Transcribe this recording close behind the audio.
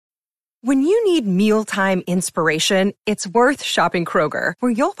When you need mealtime inspiration, it's worth shopping Kroger,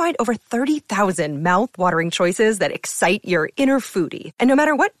 where you'll find over 30,000 mouth-watering choices that excite your inner foodie. And no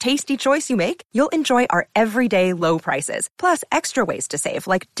matter what tasty choice you make, you'll enjoy our everyday low prices, plus extra ways to save,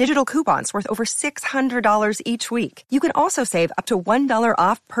 like digital coupons worth over $600 each week. You can also save up to $1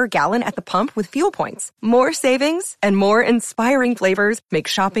 off per gallon at the pump with fuel points. More savings and more inspiring flavors make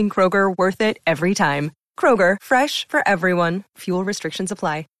shopping Kroger worth it every time. Kroger, fresh for everyone. Fuel restrictions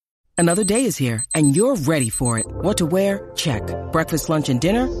apply. Another day is here, and you're ready for it. What to wear? Check. Breakfast, lunch, and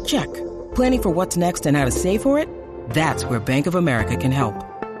dinner? Check. Planning for what's next and how to save for it? That's where Bank of America can help.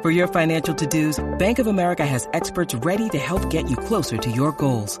 For your financial to-dos, Bank of America has experts ready to help get you closer to your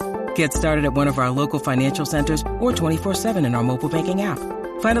goals. Get started at one of our local financial centers or 24/7 in our mobile banking app.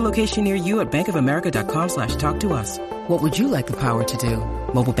 Find a location near you at bankofamerica.com/talktous. What would you like the power to do?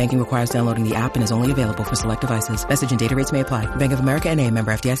 Mobile banking requires downloading the app and is only available for select devices. Message and data rates may apply. Bank of America N.A.,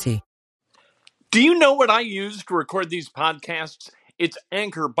 member FDIC. Do you know what I use to record these podcasts? It's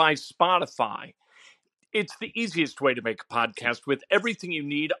Anchor by Spotify. It's the easiest way to make a podcast with everything you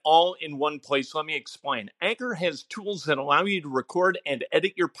need all in one place. Let me explain. Anchor has tools that allow you to record and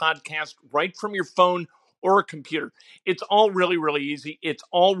edit your podcast right from your phone or a computer. It's all really, really easy. It's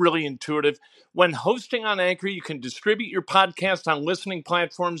all really intuitive. When hosting on Anchor, you can distribute your podcast on listening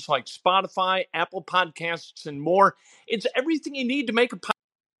platforms like Spotify, Apple Podcasts, and more. It's everything you need to make a podcast.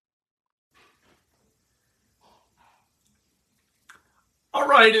 All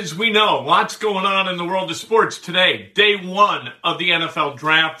right, as we know, lots going on in the world of sports today. Day one of the NFL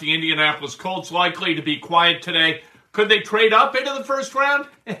draft. The Indianapolis Colts likely to be quiet today. Could they trade up into the first round?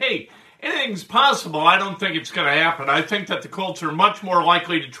 Hey, anything's possible. I don't think it's going to happen. I think that the Colts are much more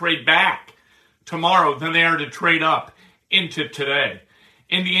likely to trade back tomorrow than they are to trade up into today.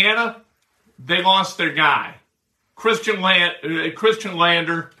 Indiana, they lost their guy. Christian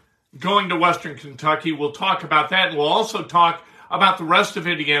Lander going to Western Kentucky. We'll talk about that, and we'll also talk about the rest of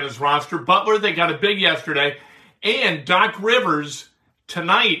Indiana's roster. Butler, they got a big yesterday. And Doc Rivers,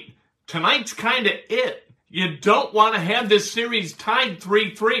 tonight's kind of it. You don't want to have this series tied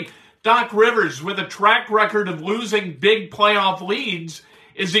 3-3. Doc Rivers, with a track record of losing big playoff leads,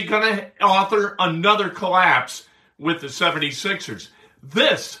 is he going to author another collapse with the 76ers?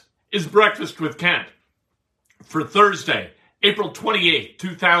 This is Breakfast with Kent for Thursday, April 28,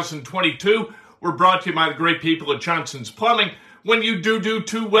 2022. We're brought to you by the great people at Johnson's Plumbing. When you do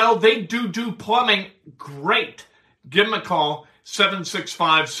too well, they do plumbing great. Give them a call,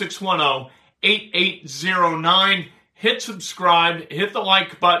 765-610-8809. Hit subscribe, hit the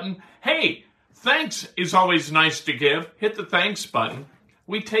like button. Hey, thanks is always nice to give. Hit the thanks button.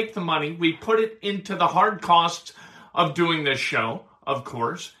 We take the money, we put it into the hard costs of doing this show, of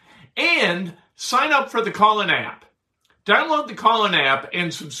course. And sign up for the Call-In app. Download the Call-In app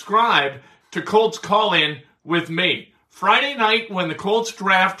and subscribe to Colts Call-In with me. Friday night, when the Colts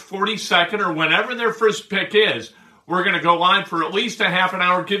draft 42nd or whenever their first pick is, we're going to go live for at least a half an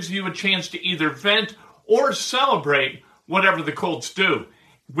hour. Gives you a chance to either vent or celebrate whatever the Colts do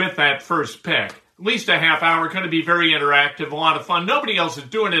with that first pick. At least a half hour. Going to be very interactive, a lot of fun. Nobody else is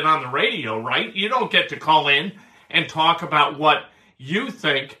doing it on the radio, right? You don't get to call in and talk about what you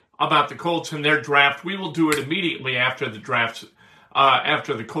think about the Colts and their draft. We will do it immediately after the drafts,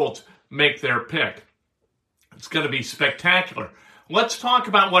 after the Colts make their pick. It's going to be spectacular. Let's talk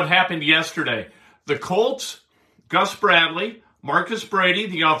about what happened yesterday. The Colts, Gus Bradley, Marcus Brady,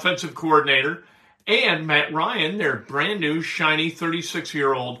 the offensive coordinator, and Matt Ryan, their brand new, shiny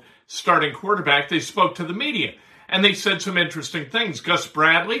 36-year-old starting quarterback, they spoke to the media. And they said some interesting things. Gus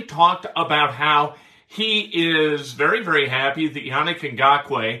Bradley talked about how he is very, very happy that Yannick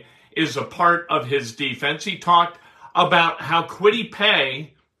Ngakoue is a part of his defense. He talked about how Kwity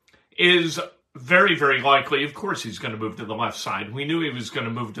Paye is very, very likely, of course, he's going to move to the left side. We knew he was going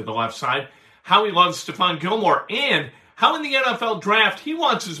to move to the left side. How he loves Stephon Gilmore, and how in the NFL draft he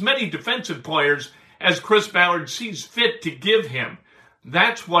wants as many defensive players as Chris Ballard sees fit to give him.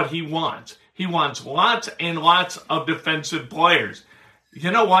 That's what he wants. He wants lots and lots of defensive players.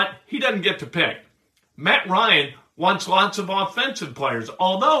 You know what? He doesn't get to pick. Matt Ryan wants lots of offensive players,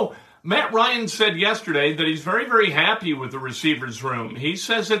 although Matt Ryan said yesterday that he's very, very happy with the receivers room. He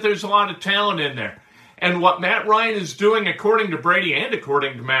says that there's a lot of talent in there. And what Matt Ryan is doing, according to Brady and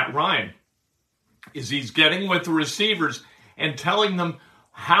according to Matt Ryan, is he's getting with the receivers and telling them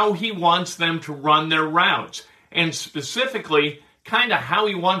how he wants them to run their routes. And specifically, kind of how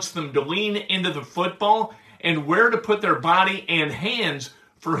he wants them to lean into the football and where to put their body and hands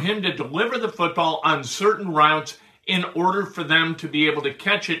for him to deliver the football on certain routes in order for them to be able to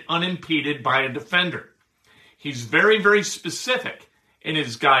catch it unimpeded by a defender. He's very, very specific in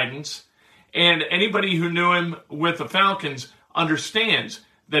his guidance, And anybody who knew him with the Falcons understands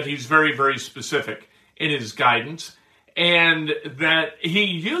that he's very, very specific in his guidance, and that he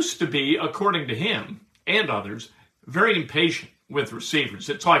used to be, according to him and others, very impatient with receivers.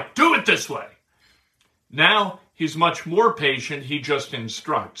 It's like, do it this way. Now he's much more patient. He just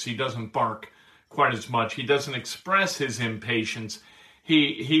instructs. He doesn't bark quite as much. He doesn't express his impatience.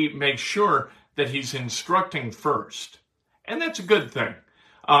 He makes sure that he's instructing first. And that's a good thing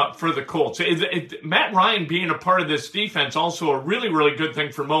for the Colts. Matt Ryan being a part of this defense, also a really, really good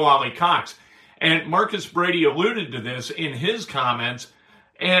thing for Mo Alie-Cox. And Marcus Brady alluded to this in his comments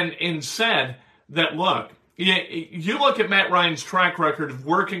and said that, look, you look at Matt Ryan's track record of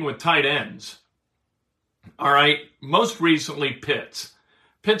working with tight ends. All right, most recently Pitts.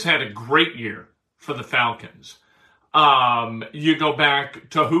 Pitts had a great year for the Falcons. You go back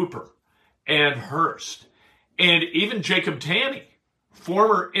to Hooper and Hurst and even Jacob Tamme,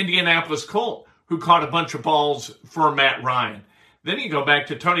 former Indianapolis Colt, who caught a bunch of balls for Matt Ryan. Then you go back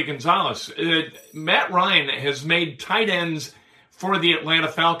to Tony Gonzalez. Matt Ryan has made tight ends for the Atlanta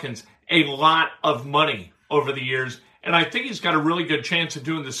Falcons a lot of money over the years, and I think he's got a really good chance of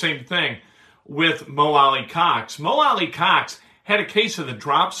doing the same thing with Mo Alie-Cox. Mo Alie-Cox had a case of the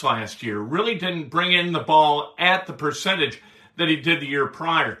drops last year, really didn't bring in the ball at the percentage that he did the year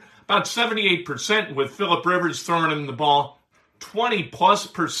prior. About 78% with Phillip Rivers throwing him the ball,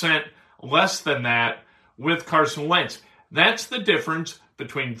 20+% less than that with Carson Wentz. That's the difference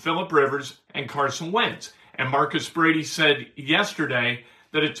between Phillip Rivers and Carson Wentz. And Marcus Brady said yesterday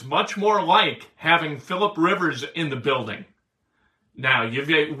that it's much more like having Phillip Rivers in the building. Now,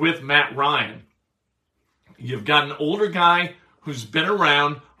 with Matt Ryan, you've got an older guy who's been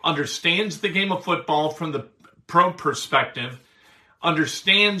around, understands the game of football from the pro perspective,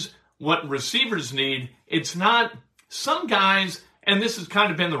 understands what receivers need. It's not some guys, and this has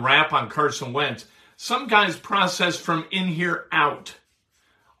kind of been the rap on Carson Wentz, some guys process from in here out.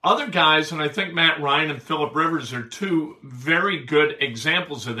 Other guys, and I think Matt Ryan and Phillip Rivers are two very good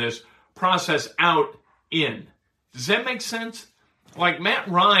examples of this, process out in. Does that make sense? Like Matt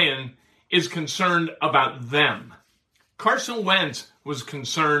Ryan is concerned about them. Carson Wentz was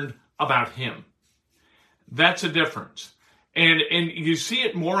concerned about him. That's a difference. And you see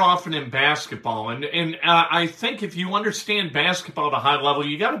it more often in basketball. And I think if you understand basketball at a high level,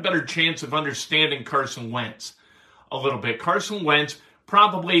 you got a better chance of understanding Carson Wentz a little bit. Carson Wentz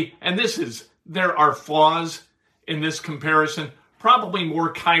probably, and there are flaws in this comparison, probably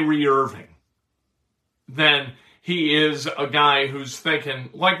more Kyrie Irving than he is a guy who's thinking,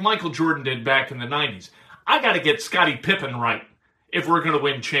 like Michael Jordan did back in the 90s, I got to get Scottie Pippen right if we're going to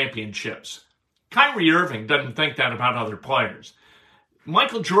win championships. Kyrie Irving doesn't think that about other players.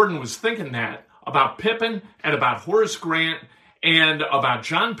 Michael Jordan was thinking that about Pippen and about Horace Grant and about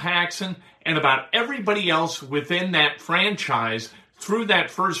John Paxson and about everybody else within that franchise through that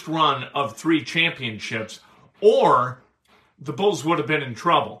first run of 3 championships, or the Bulls would have been in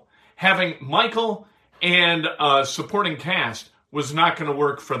trouble. Having Michael and a supporting cast was not going to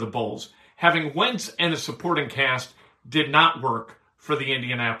work for the Bulls. Having Wentz and a supporting cast did not work for the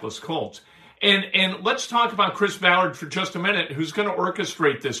Indianapolis Colts. And let's talk about Chris Ballard for just a minute, who's going to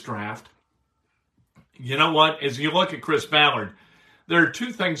orchestrate this draft. You know what? As you look at Chris Ballard, there are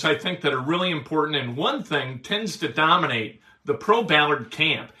 2 things I think that are really important, and one thing tends to dominate the pro-Ballard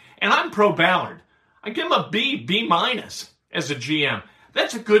camp. And I'm pro-Ballard. I give him a B minus as a GM.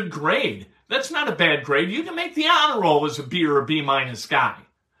 That's a good grade. That's not a bad grade. You can make the honor roll as a B or a B minus guy.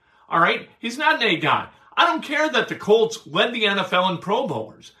 All right? He's not an A guy. I don't care that the Colts led the NFL in Pro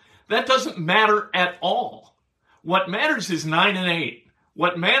Bowlers. That doesn't matter at all. What matters is 9-8.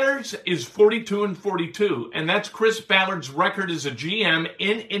 What matters is 42-42, and that's Chris Ballard's record as a GM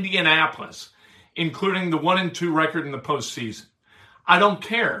in Indianapolis, including the 1-2 record in the postseason. I don't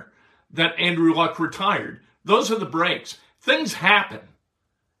care that Andrew Luck retired. Those are the breaks. Things happen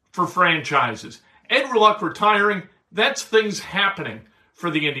for franchises. Andrew Luck retiring, that's things happening for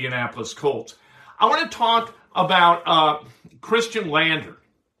the Indianapolis Colts. I want to talk about Christian Lander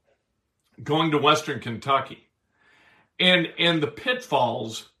going to Western Kentucky and the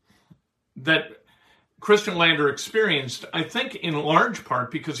pitfalls that Christian Lander experienced, I think in large part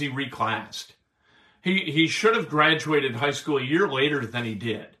because he reclassed. He should have graduated high school a year later than he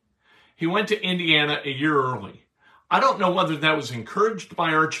did. He went to Indiana a year early. I don't know whether that was encouraged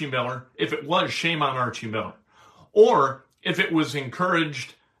by Archie Miller. If it was, shame on Archie Miller. Or if it was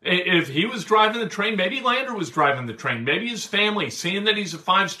encouraged, if he was driving the train, maybe Lander was driving the train. Maybe his family, seeing that he's a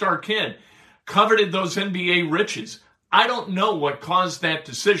 5-star kid, coveted those NBA riches. I don't know what caused that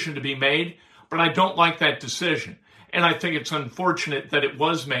decision to be made, but I don't like that decision. And I think it's unfortunate that it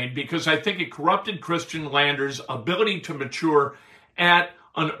was made because I think it corrupted Christian Lander's ability to mature at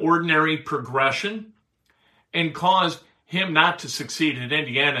an ordinary progression and caused him not to succeed at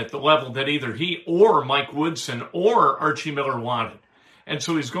Indiana at the level that either he or Mike Woodson or Archie Miller wanted. And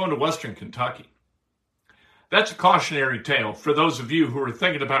so he's going to Western Kentucky. That's a cautionary tale for those of you who are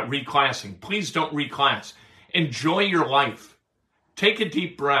thinking about reclassing. Please don't reclass. Enjoy your life. Take a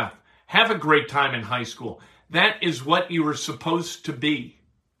deep breath. Have a great time in high school. That is what you were supposed to be.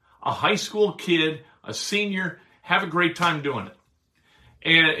 A high school kid, a senior, have a great time doing it.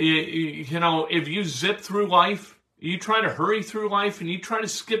 And, you know, if you zip through life, you try to hurry through life and you try to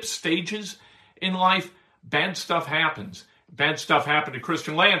skip stages in life, bad stuff happens. Bad stuff happened to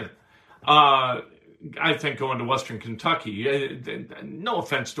Christian Lander. I think going to Western Kentucky, no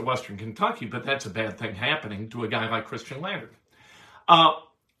offense to Western Kentucky, but that's a bad thing happening to a guy like Christian Lander.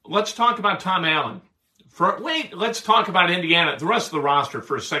 Let's talk about Tom Allen. Let's talk about Indiana, the rest of the roster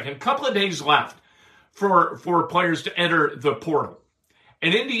for a second. A couple of days left for players to enter the portal.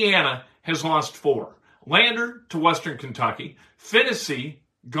 And Indiana has lost 4. Lander to Western Kentucky. Finnessy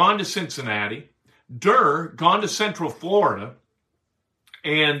gone to Cincinnati. Durr gone to Central Florida.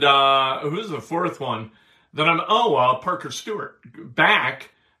 And who's the 4th one? Parker Stewart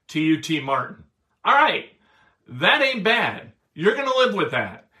back to UT Martin. All right, that ain't bad. You're going to live with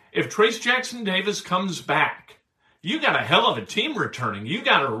that. If Trace Jackson Davis comes back, you got a hell of a team returning. You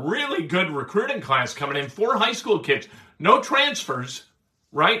got a really good recruiting class coming in. 4 high school kids, no transfers,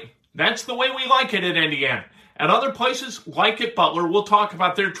 right? That's the way we like it at Indiana. At other places, like at Butler, we'll talk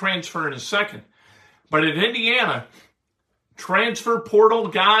about their transfer in a second. But at Indiana, transfer portal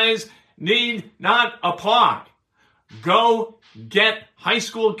guys need not apply. Go get high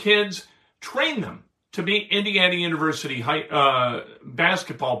school kids, train them to be Indiana University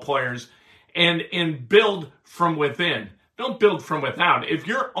basketball players and build from within. Don't build from without. If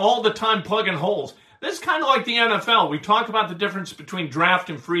you're all the time plugging holes, this is kind of like the NFL. We talk about the difference between draft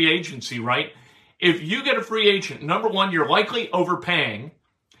and free agency, right? If you get a free agent, number one, you're likely overpaying.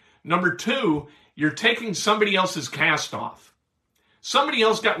 Number two, you're taking somebody else's cast off. Somebody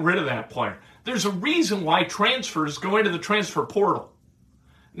else got rid of that player. There's a reason why transfers go into the transfer portal.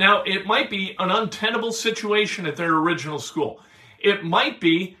 Now, it might be an untenable situation at their original school. It might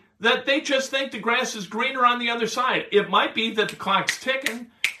be that they just think the grass is greener on the other side. It might be that the clock's ticking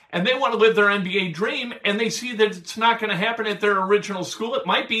and they want to live their NBA dream and they see that it's not going to happen at their original school. It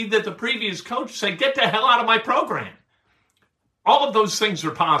might be that the previous coach said, get the hell out of my program. All of those things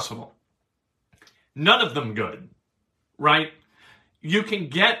are possible. None of them good, right? You can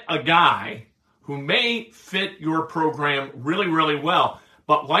get a guy who may fit your program really, really well.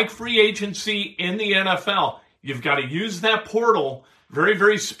 But like free agency in the NFL, you've got to use that portal very,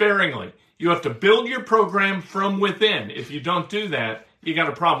 very sparingly. You have to build your program from within. If you don't do that, you got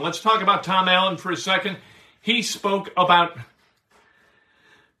a problem. Let's talk about Tom Allen for a second. He spoke about...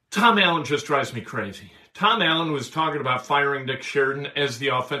 Tom Allen just drives me crazy. Tom Allen was talking about firing Nick Sheridan as the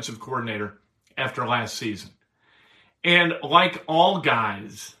offensive coordinator after last season. And like all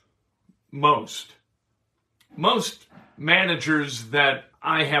guys, most managers that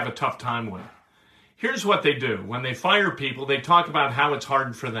I have a tough time with, here's what they do. When they fire people, they talk about how it's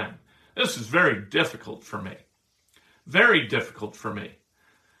hard for them. This is very difficult for me. Very difficult for me.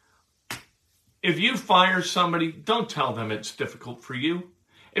 If you fire somebody, don't tell them it's difficult for you.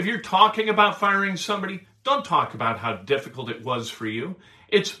 If you're talking about firing somebody, don't talk about how difficult it was for you.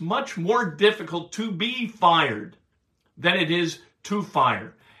 It's much more difficult to be fired than it is to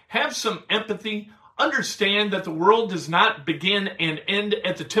fire. Have some empathy. Understand that the world does not begin and end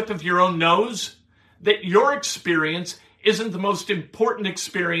at the tip of your own nose. That your experience isn't the most important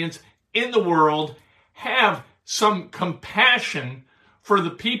experience in the world. Have some compassion for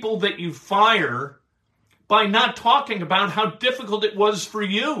the people that you fire by not talking about how difficult it was for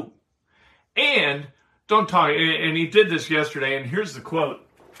you. And don't talk, and he did this yesterday, and here's the quote.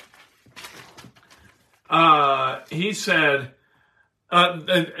 He said,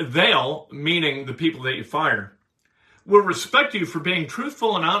 they'll, meaning the people that you fire, will respect you for being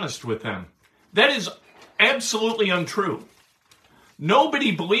truthful and honest with them. That is absolutely untrue.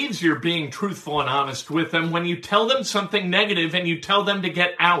 Nobody believes you're being truthful and honest with them when you tell them something negative and you tell them to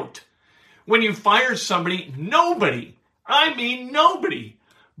get out. When you fire somebody, nobody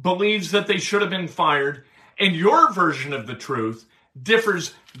believes that they should have been fired, and your version of the truth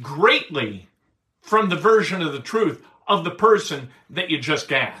differs greatly from the version of the truth of the person that you just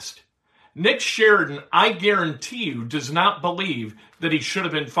gassed. Nick Sheridan, I guarantee you, does not believe that he should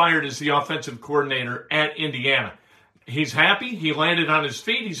have been fired as the offensive coordinator at Indiana. He's happy. He landed on his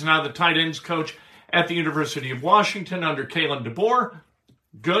feet. He's now the tight ends coach at the University of Washington under Kalen DeBoer.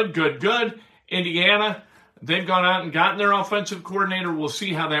 Good. Indiana, they've gone out and gotten their offensive coordinator. We'll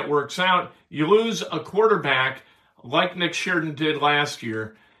see how that works out. You lose a quarterback like Nick Sheridan did last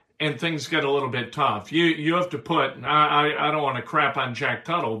year, and things get a little bit tough. You have to put, I don't want to crap on Jack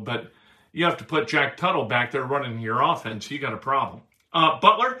Tuttle, but you have to put Jack Tuttle back there running your offense. You got a problem.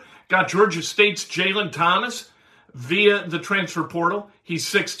 Butler got Georgia State's Jalen Thomas via the transfer portal. He's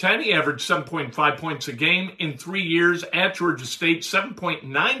 6'10". He averaged 7.5 points a game in 3 years at Georgia State,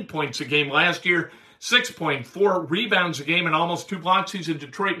 7.9 points a game last year, 6.4 rebounds a game, and almost 2 blocks. He's a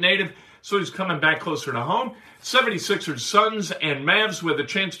Detroit native, so he's coming back closer to home. 76ers, Suns, and Mavs with a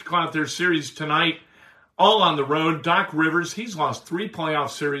chance to clout their series tonight, all on the road. Doc Rivers, he's lost 3 playoff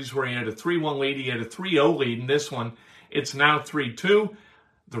series where he had a 3-1 lead. He had a 3-0 lead in this one. It's now 3-2.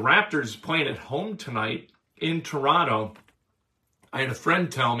 The Raptors playing at home tonight in Toronto. I had a friend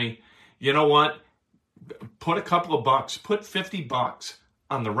tell me, you know what? Put a couple of bucks, put $50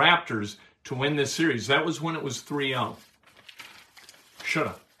 on the Raptors to win this series. That was when it was 3-0. Should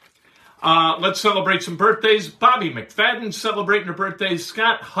have. Let's celebrate some birthdays. Bobby McFadden celebrating her birthday.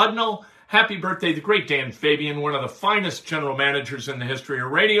 Scott Hudnall, happy birthday. The great Dan Fabian, one of the finest general managers in the history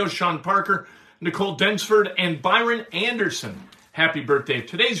of radio. Sean Parker, Nicole Densford, and Byron Anderson, happy birthday. If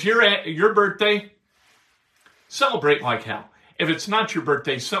today's your birthday, celebrate like hell. If it's not your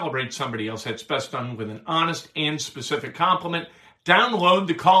birthday, celebrate somebody else. That's best done with an honest and specific compliment. Download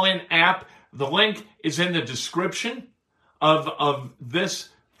the Call-In app. The link is in the description of this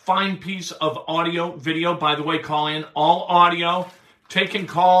fine piece of audio, video. By the way, Call-In, all audio, taking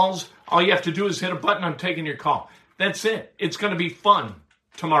calls. All you have to do is hit a button. I'm taking your call. That's it. It's going to be fun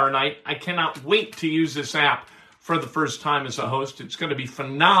tomorrow night. I cannot wait to use this app for the first time as a host. It's going to be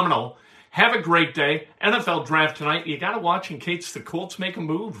phenomenal. Have a great day. NFL draft tonight. You got to watch in case the Colts make a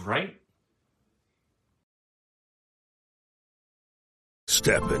move, right?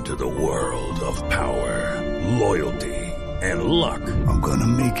 Step into the world of power, loyalty, and luck. I'm gonna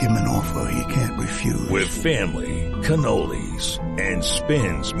make him an offer he can't refuse. With family, cannolis, and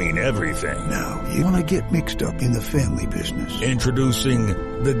spins mean everything. Now, you wanna get mixed up in the family business. Introducing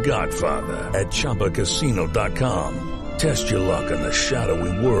The Godfather at ChumbaCasino.com. Test your luck in the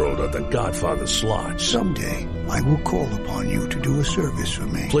shadowy world of The Godfather slot. Someday, I will call upon you to do a service for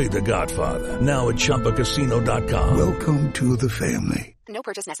me. Play The Godfather, now at ChumbaCasino.com. Welcome to the family. No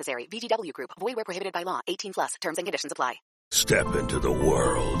purchase necessary. VGW Group. Void where prohibited by law. 18+. Terms and conditions apply. Step into the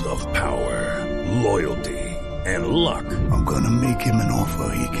world of power, loyalty, and luck. I'm gonna make him an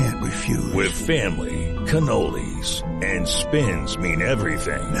offer he can't refuse. With family, cannolis, and spins mean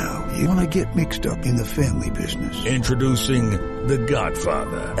everything. Now, you wanna get mixed up in the family business. Introducing The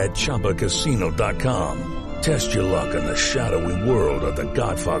Godfather at ChumbaCasino.com. Test your luck in the shadowy world of The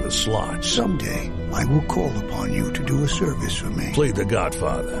Godfather slot. Someday, I will call upon you to do a service for me. Play The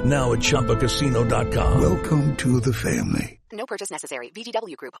Godfather, now at ChumbaCasino.com. Welcome to the family. No purchase necessary.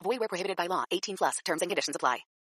 VGW Group. Void where prohibited by law. 18+. Terms and conditions apply.